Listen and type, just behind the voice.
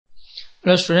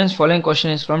Hello students, following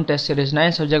question is from test series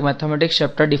 9 subject mathematics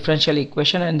chapter differential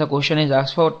equation, and the question is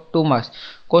asked for 2 marks.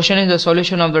 Question is the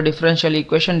solution of the differential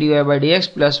equation dy by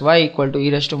dx plus y equal to e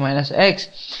raised to minus x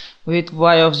with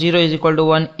y of 0 is equal to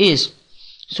 1 is.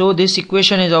 So this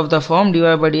equation is of the form dy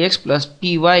by dx plus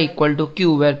py equal to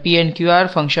q, where p and q are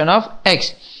function of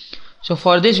x. So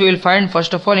for this we will find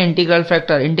first of all integral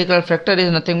factor. Integral factor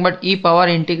is nothing but e power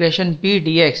integration p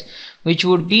dx, which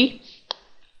would be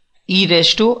e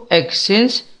raised to x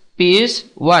since p is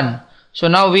 1. So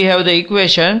now we have the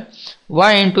equation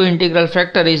y into integral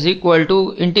factor is equal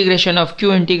to integration of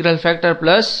q integral factor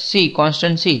plus c,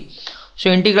 constant c. So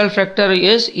integral factor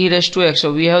is e raised to x.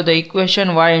 So we have the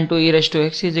equation y into e raised to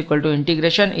x is equal to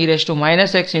integration e raised to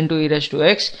minus x into e raised to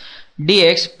x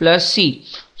dx plus c.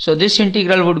 So this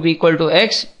integral would be equal to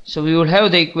x. So we would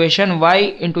have the equation y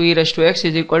into e raised to x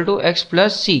is equal to x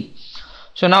plus c.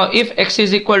 So now if x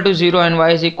is equal to 0 and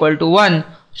y is equal to 1,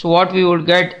 so what we would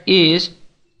get is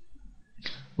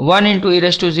 1 into e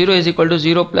raised to 0 is equal to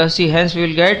 0 plus c, hence we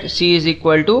will get c is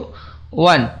equal to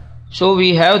 1. So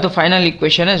we have the final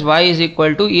equation as y is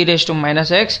equal to e raised to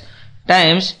minus x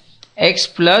times x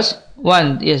plus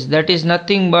 1. Yes, that is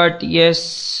nothing but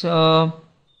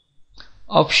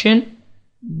option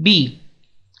B.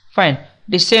 Fine.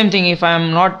 The same thing, if I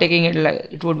am not taking it, like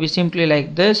it would be simply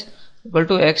like this, equal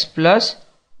to x plus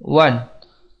 1.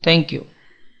 Thank you.